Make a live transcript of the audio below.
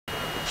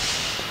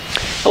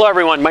Hello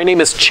everyone, my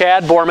name is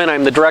Chad Borman.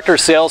 I'm the Director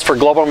of Sales for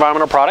Global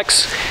Environmental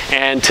Products,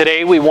 and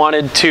today we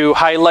wanted to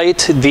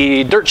highlight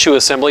the dirt shoe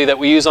assembly that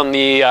we use on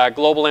the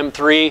Global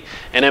M3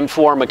 and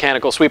M4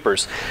 mechanical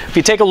sweepers. If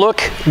you take a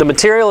look, the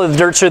material of the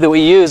dirt shoe that we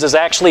use is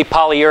actually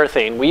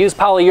polyurethane. We use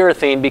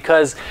polyurethane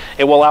because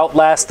it will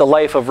outlast the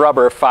life of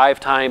rubber 5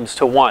 times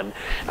to 1.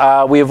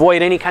 We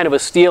avoid any kind of a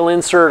steel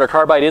insert or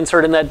carbide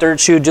insert in that dirt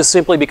shoe just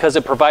simply because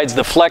it provides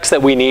the flex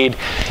that we need.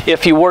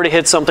 If you were to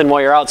hit something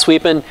while you're out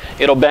sweeping,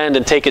 it'll bend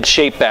and take its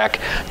shape back.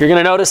 You're going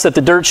to notice that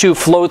the dirt shoe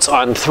floats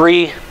on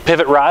 3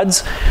 pivot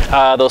rods.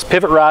 Those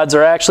pivot rods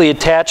are actually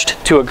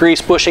attached to a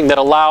grease bushing that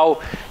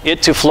allow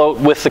it to float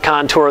with the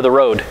contour of the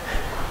road.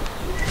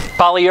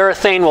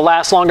 Polyurethane will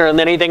last longer than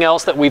anything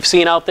else that we've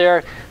seen out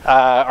there.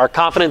 Our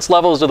confidence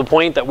level is to the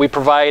point that we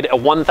provide a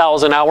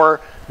 1,000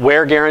 hour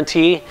wear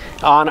guarantee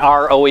on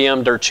our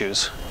OEM dirt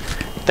shoes.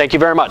 Thank you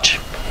very much.